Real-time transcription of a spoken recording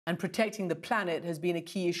And protecting the planet has been a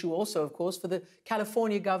key issue also, of course, for the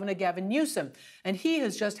California Governor Gavin Newsom. And he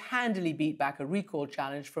has just handily beat back a recall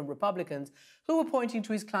challenge from Republicans who were pointing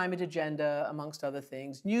to his climate agenda, amongst other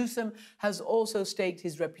things. Newsom has also staked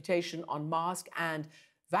his reputation on mask and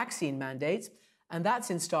vaccine mandates. And that's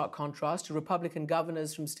in stark contrast to Republican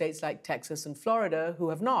governors from states like Texas and Florida who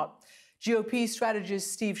have not. GOP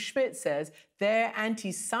strategist Steve Schmidt says their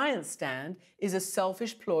anti-science stand is a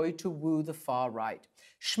selfish ploy to woo the far right.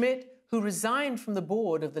 Schmidt, who resigned from the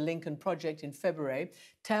board of the Lincoln Project in February,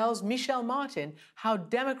 tells Michel Martin how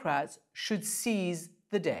Democrats should seize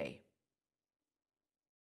the day.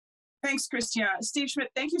 Thanks, Christiane. Steve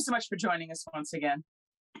Schmidt, thank you so much for joining us once again.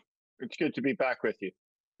 It's good to be back with you.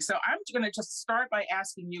 So I'm going to just start by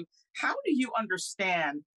asking you, how do you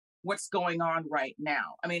understand what's going on right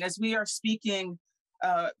now? I mean, as we are speaking,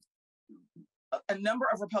 a number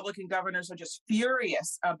of Republican governors are just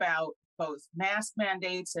furious about both mask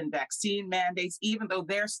mandates and vaccine mandates, even though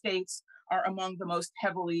their states are among the most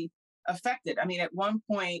heavily affected. I mean, at one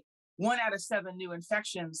point, 1 out of 7 new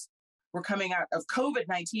infections were coming out of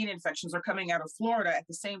COVID-19 infections are coming out of Florida at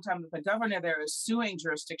the same time that the governor there is suing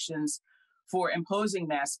jurisdictions for imposing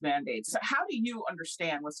mask mandates. So how do you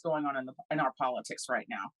understand what's going on in our politics right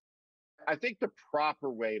now? I think the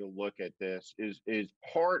proper way to look at this is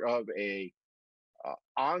part of a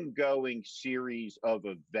ongoing series of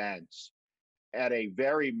events at a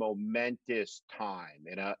very momentous time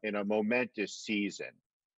in a momentous season.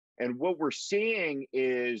 And what we're seeing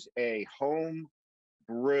is a home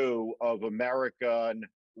brew of American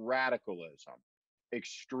radicalism,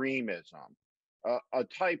 extremism, a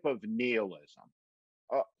type of nihilism.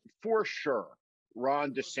 For sure,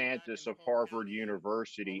 Ron DeSantis of Harvard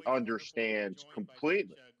University understands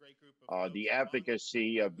completely the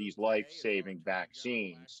efficacy of these life-saving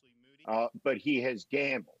vaccines, but he has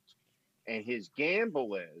gambled. And his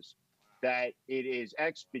gamble is that it is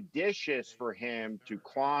expeditious for him to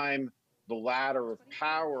climb the ladder of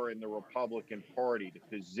power in the Republican Party,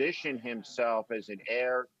 to position himself as an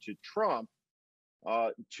heir to Trump,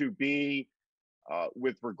 to be,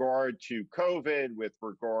 with regard to COVID, with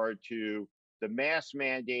regard to the mask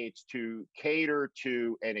mandates, to cater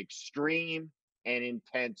to an extreme and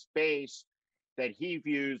intense base that he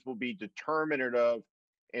views will be determinative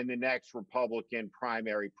in the next Republican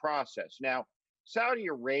primary process. Now, Saudi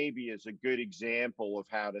Arabia is a good example of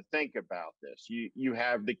how to think about this. You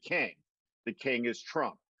have the king. The king is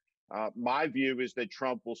Trump. My view is that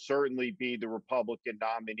Trump will certainly be the Republican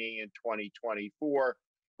nominee in 2024,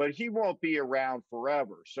 but he won't be around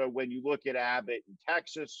forever. So when you look at Abbott in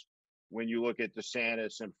Texas, when you look at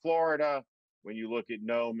DeSantis in Florida, when you look at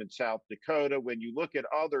Nome in South Dakota, when you look at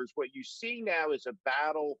others, what you see now is a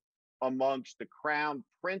battle amongst the crown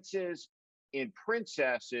princes and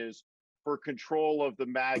princesses for control of the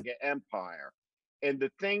MAGA empire. And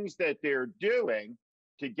the things that they're doing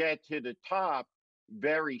to get to the top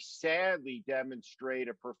very sadly demonstrate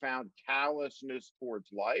a profound callousness towards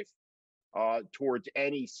life, towards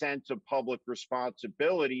any sense of public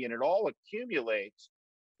responsibility. And it all accumulates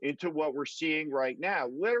into what we're seeing right now,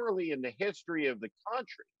 literally in the history of the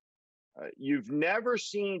country. You've never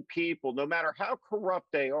seen people, no matter how corrupt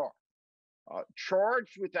they are,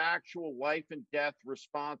 charged with actual life and death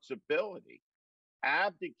responsibility,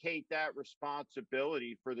 abdicate that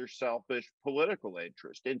responsibility for their selfish political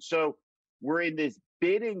interest. And so we're in this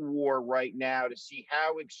bidding war right now to see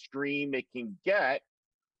how extreme it can get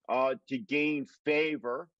to gain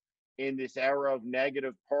favor in this era of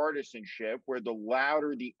negative partisanship, where the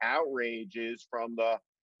louder the outrage is from the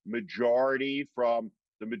majority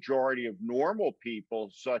of normal people,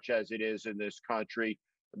 such as it is in this country,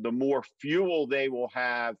 the more fuel they will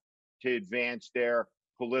have to advance their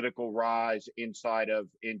political rise inside of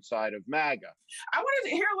MAGA. I wanted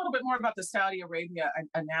to hear a little bit more about the Saudi Arabia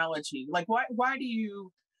analogy. Like, why do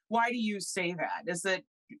you say that? Is it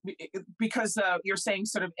because you're saying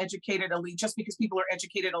sort of educated elite? Just because people are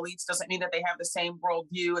educated elites doesn't mean that they have the same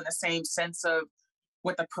worldview and the same sense of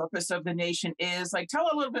what the purpose of the nation is. Like, tell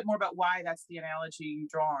a little bit more about why that's the analogy you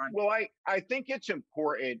draw on. Well, I think it's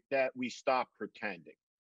important that we stop pretending.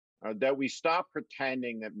 That we stop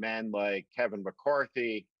pretending that men like Kevin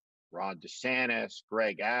McCarthy, Ron DeSantis,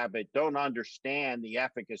 Greg Abbott don't understand the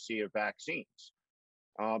efficacy of vaccines,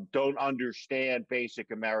 don't understand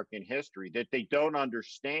basic American history, that they don't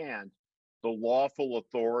understand the lawful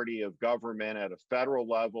authority of government at a federal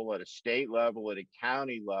level, at a state level, at a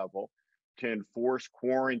county level, to enforce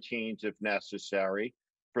quarantines if necessary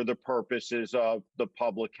for the purposes of the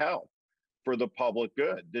public health, for the public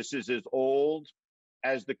good. This is as old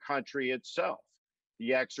as the country itself.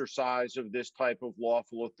 the exercise of this type of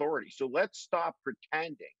lawful authority. So let's stop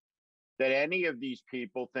pretending that any of these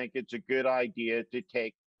people think it's a good idea to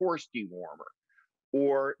take horse dewormer,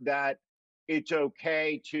 or that it's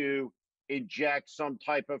okay to inject some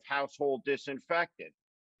type of household disinfectant.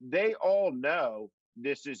 They all know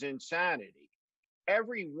this is insanity.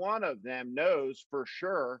 Every one of them knows for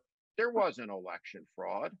sure there wasn't election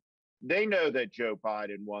fraud. They know that Joe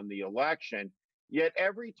Biden won the election. Yet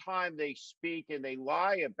every time they speak and they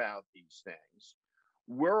lie about these things,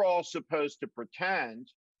 we're all supposed to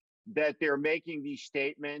pretend that they're making these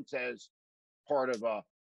statements as part of a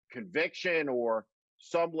conviction or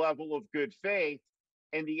some level of good faith.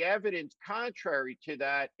 And the evidence contrary to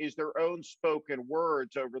that is their own spoken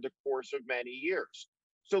words over the course of many years.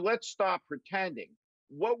 So let's stop pretending.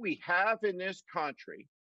 What we have in this country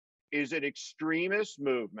is an extremist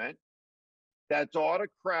movement that's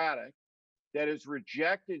autocratic, that has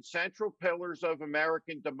rejected central pillars of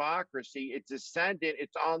American democracy. It's ascendant,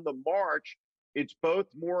 it's on the march. It's both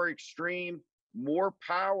more extreme, more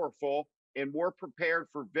powerful, and more prepared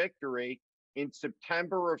for victory in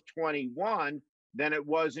September of 21 than it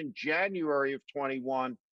was in January of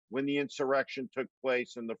 21 when the insurrection took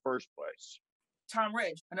place in the first place. Tom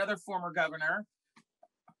Ridge, another former governor,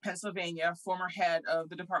 Pennsylvania, former head of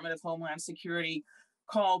the Department of Homeland Security,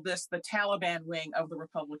 called this the Taliban wing of the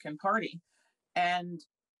Republican Party. And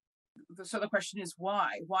so the question is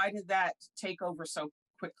why? Why did that take over so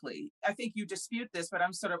quickly? I think you dispute this, but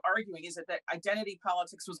I'm sort of arguing, is it that identity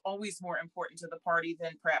politics was always more important to the party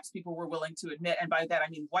than perhaps people were willing to admit? And by that, I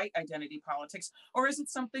mean white identity politics. Or is it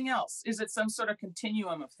something else? Is it some sort of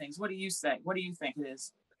continuum of things? What do you say? What do you think it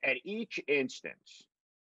is? At each instance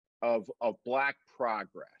of Black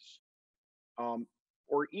progress,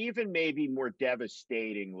 or even maybe more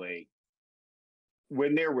devastatingly,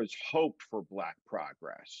 when there was hope for Black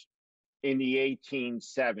progress in the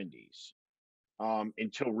 1870s,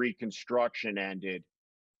 until Reconstruction ended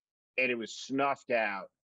and it was snuffed out,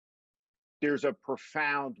 there's a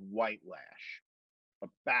profound white lash, a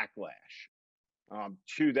backlash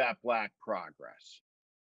to that Black progress.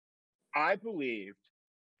 I believed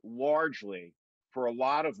largely for a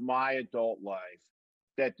lot of my adult life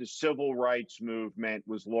that the civil rights movement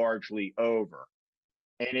was largely over.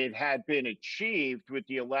 And it had been achieved with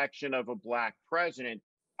the election of a Black president.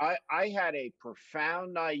 I had a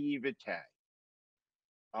profound naivete,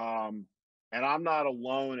 and I'm not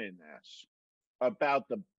alone in this, about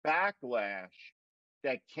the backlash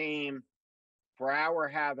that came for our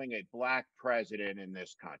having a Black president in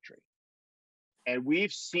this country. And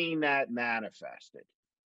we've seen that manifested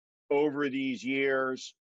over these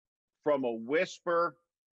years, from a whisper,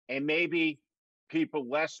 and maybe people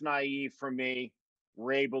less naive from me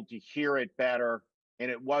were able to hear it better, and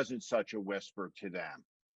it wasn't such a whisper to them,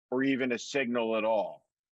 or even a signal at all.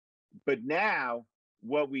 But now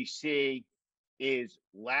what we see is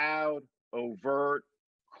loud, overt,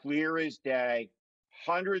 clear as day,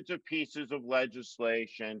 hundreds of pieces of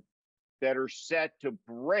legislation that are set to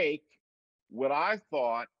break what I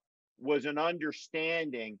thought was an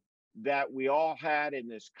understanding that we all had in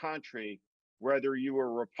this country, whether you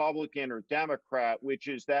were Republican or Democrat, which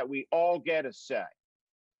is that we all get a say,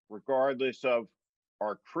 regardless of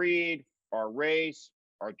our creed, our race,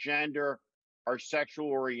 our gender, our sexual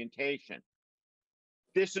orientation.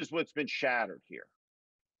 This is what's been shattered here.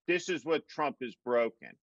 This is what Trump has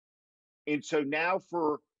broken. And so now,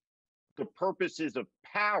 for the purposes of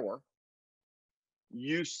power,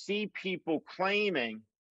 you see people claiming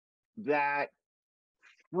that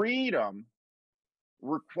freedom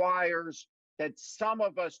requires that some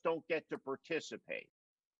of us don't get to participate.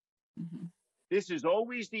 Mm-hmm. This is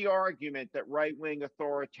always the argument that right-wing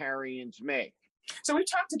authoritarians make. So we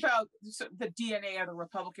talked about the DNA of the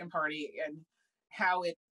Republican Party and how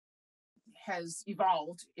it has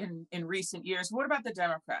evolved in recent years. What about the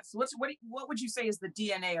Democrats? What would you say is the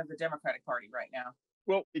DNA of the Democratic Party right now?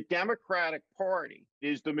 Well, the Democratic Party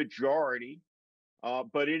is the majority,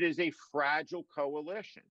 but it is a fragile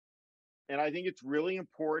coalition. And I think it's really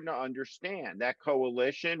important to understand that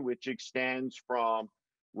coalition, which extends from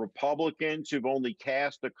Republicans who've only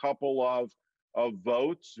cast a couple of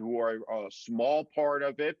votes, who are a small part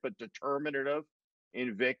of it, but determinative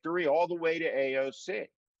in victory, all the way to AOC.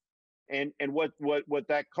 And what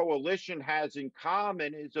that coalition has in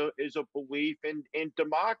common is a belief in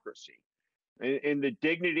democracy, in the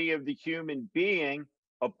dignity of the human being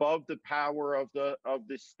above the power of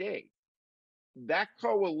the state. That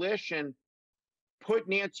coalition put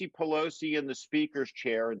Nancy Pelosi in the speaker's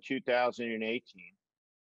chair in 2018.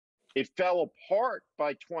 It fell apart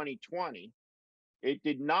by 2020. It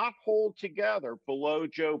did not hold together below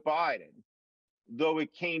Joe Biden. though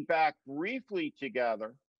it came back briefly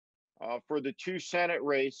together for the two Senate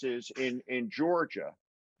races in Georgia.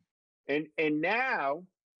 And now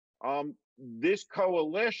this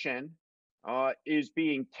coalition is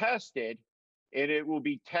being tested, and it will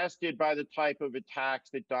be tested by the type of attacks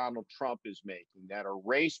that Donald Trump is making that are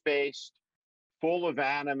race-based, full of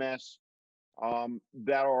animus,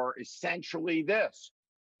 that are essentially this.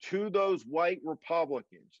 To those white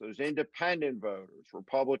Republicans, those independent voters,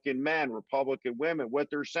 Republican men, Republican women, what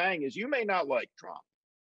they're saying is, you may not like Trump,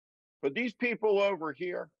 but these people over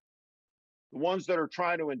here, the ones that are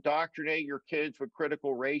trying to indoctrinate your kids with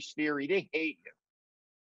critical race theory, they hate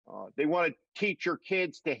you. They want to teach your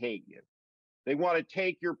kids to hate you. They want to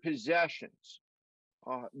take your possessions.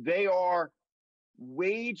 They are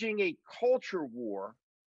waging a culture war,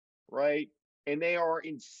 right? And they are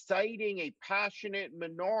inciting a passionate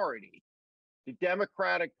minority. The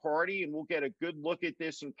Democratic Party, and we'll get a good look at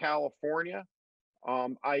this in California,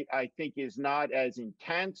 I think is not as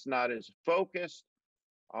intense, not as focused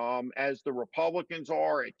as the Republicans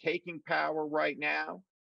are at taking power right now.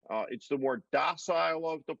 It's the more docile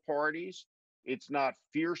of the parties. It's not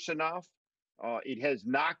fierce enough. It has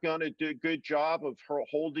not done a good job of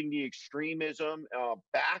holding the extremism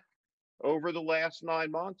back over the last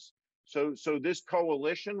 9 months. So this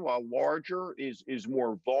coalition, while larger, is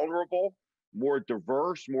more vulnerable, more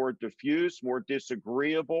diverse, more diffuse, more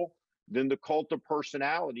disagreeable than the cult of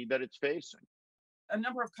personality that it's facing. A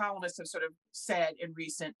number of columnists have sort of said in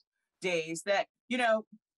recent days that,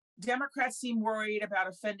 Democrats seem worried about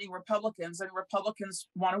offending Republicans, and Republicans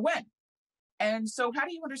want to win. And so how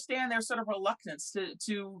do you understand their sort of reluctance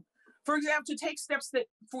to for example, to take steps that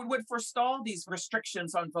would forestall these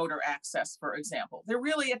restrictions on voter access, for example? They're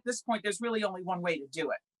really, at this point, there's really only one way to do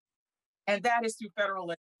it, and that is through federal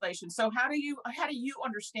legislation. So how do you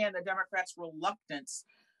understand the Democrats' reluctance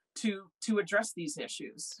to address these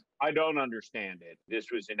issues? I don't understand it. This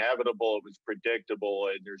was inevitable. It was predictable.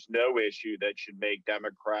 And there's no issue that should make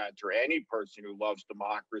Democrats or any person who loves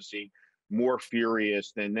democracy more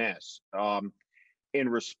furious than this. In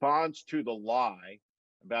response to the lie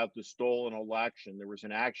about the stolen election, there was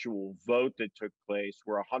an actual vote that took place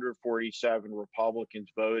where 147 Republicans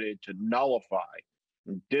voted to nullify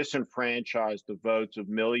and disenfranchise the votes of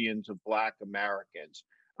millions of Black Americans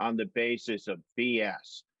on the basis of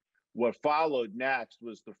BS. What followed next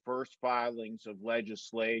was the first filings of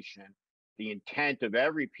legislation. The intent of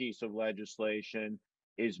every piece of legislation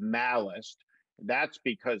is malice. That's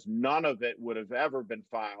because none of it would have ever been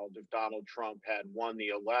filed if Donald Trump had won the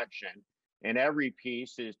election. And every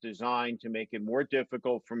piece is designed to make it more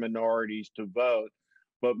difficult for minorities to vote,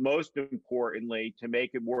 but most importantly, to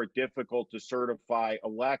make it more difficult to certify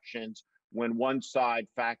elections when one side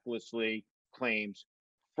factlessly claims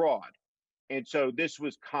fraud. And so this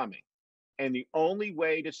was coming. And the only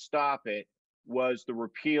way to stop it was the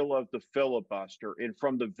repeal of the filibuster. And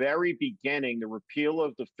from the very beginning, the repeal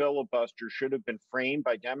of the filibuster should have been framed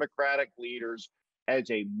by Democratic leaders as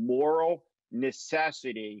a moral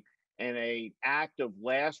necessity and an act of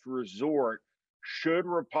last resort should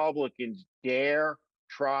Republicans dare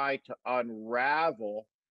try to unravel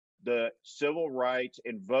the Civil Rights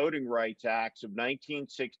and Voting Rights Acts of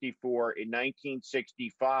 1964 and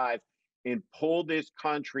 1965 and pull this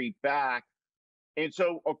country back. And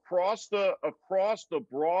so across the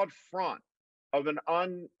broad front of an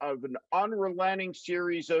unrelenting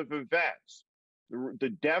series of events, the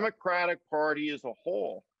Democratic Party as a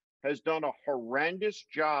whole has done a horrendous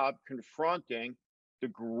job confronting the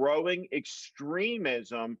growing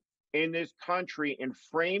extremism in this country and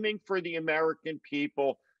framing for the American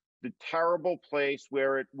people the terrible place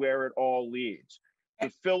where it all leads.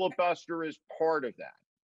 The filibuster is part of that.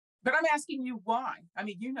 But I'm asking you why. I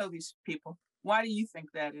mean, you know these people. Why do you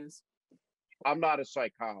think that is? I'm not a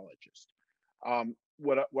psychologist.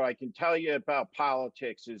 What I can tell you about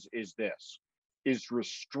politics is this: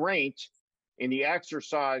 restraint in the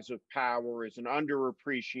exercise of power is an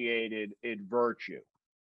underappreciated virtue,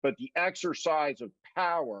 but the exercise of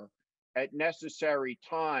power at necessary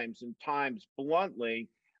times, and times bluntly,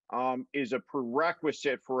 is a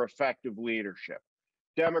prerequisite for effective leadership.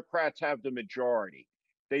 Democrats have the majority.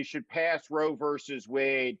 They should pass Roe versus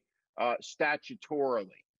Wade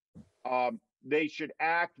statutorily. They should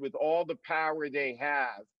act with all the power they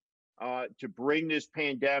have to bring this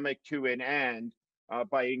pandemic to an end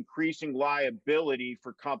by increasing liability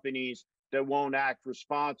for companies that won't act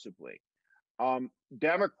responsibly.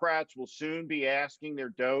 Democrats will soon be asking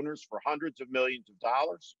their donors for hundreds of millions of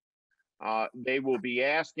dollars. They will be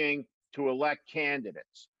asking to elect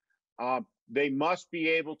candidates. They must be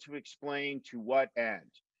able to explain to what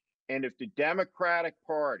end. And if the Democratic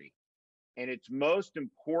Party and its most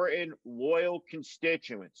important loyal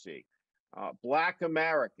constituency, Black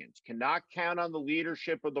Americans, cannot count on the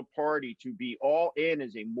leadership of the party to be all in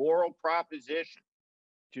as a moral proposition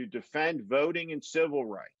to defend voting and civil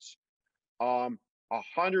rights.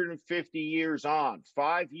 150 years on,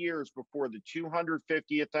 5 years before the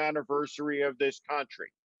 250th anniversary of this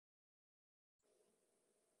country,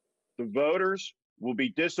 the voters will be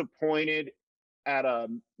disappointed at a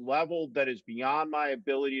level that is beyond my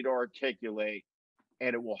ability to articulate,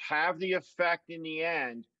 and it will have the effect in the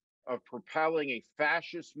end of propelling a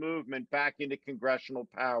fascist movement back into congressional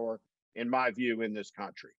power, in my view, in this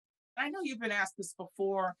country. I know you've been asked this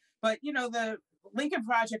before, but the Lincoln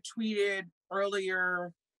Project tweeted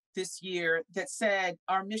earlier this year that said,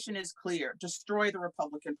 our mission is clear, destroy the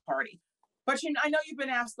Republican Party. But I know you've been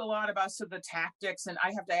asked a lot about sort of the tactics, and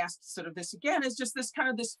I have to ask sort of this again, is just this kind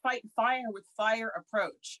of this fight fire with fire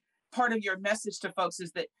approach. Part of your message to folks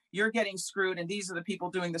is that you're getting screwed and these are the people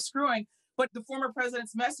doing the screwing. But the former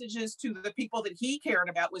president's messages to the people that he cared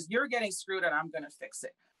about was, you're getting screwed and I'm going to fix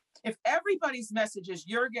it. If everybody's message is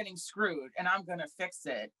you're getting screwed and I'm going to fix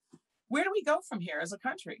it, where do we go from here as a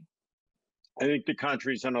country? I think the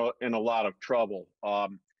country's in a lot of trouble.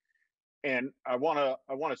 And I want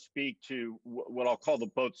to speak to what I'll call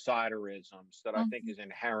the both siderisms that I think is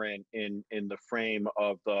inherent in the frame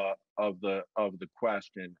of the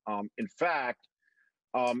question. In fact,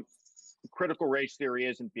 critical race theory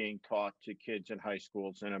isn't being taught to kids in high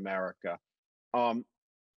schools in America.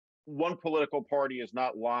 One political party is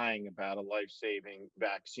not lying about a life-saving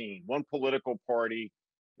vaccine. One political party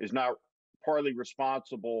is not partly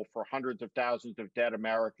responsible for hundreds of thousands of dead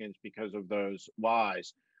Americans because of those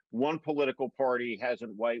lies. One political party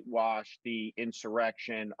hasn't whitewashed the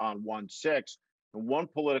insurrection on 1/6, and one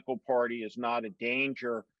political party is not a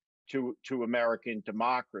danger to American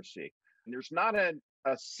democracy. And there's not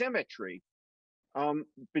a symmetry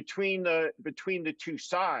between the two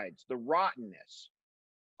sides, the rottenness,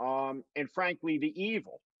 and frankly the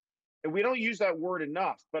evil. And we don't use that word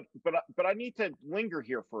enough, but I need to linger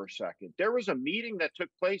here for a second. There was a meeting that took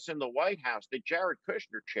place in the White House that Jared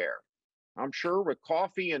Kushner chaired, I'm sure, with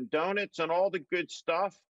coffee and donuts and all the good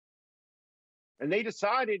stuff. And they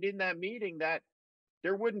decided in that meeting that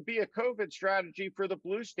there wouldn't be a COVID strategy for the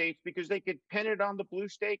blue states because they could pin it on the blue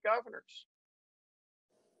state governors.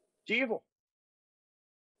 It's evil.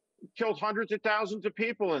 It killed hundreds of thousands of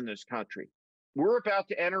people in this country. We're about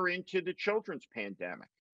to enter into the children's pandemic.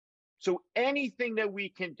 So anything that we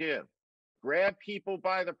can do, grab people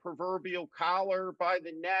by the proverbial collar, by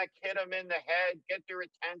the neck, hit them in the head, get their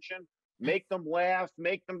attention, make them laugh,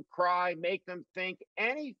 make them cry, make them think,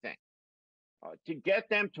 anything to get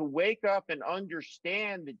them to wake up and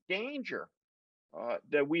understand the danger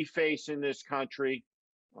that we face in this country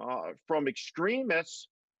from extremists.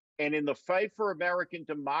 And in the fight for American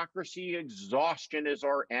democracy, exhaustion is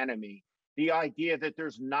our enemy. The idea that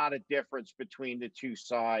there's not a difference between the two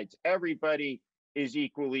sides. Everybody is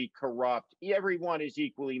equally corrupt. Everyone is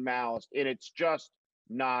equally malice, and it's just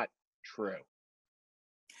not true.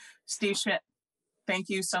 Steve Schmidt, thank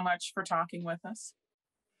you so much for talking with us.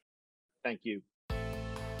 Thank you.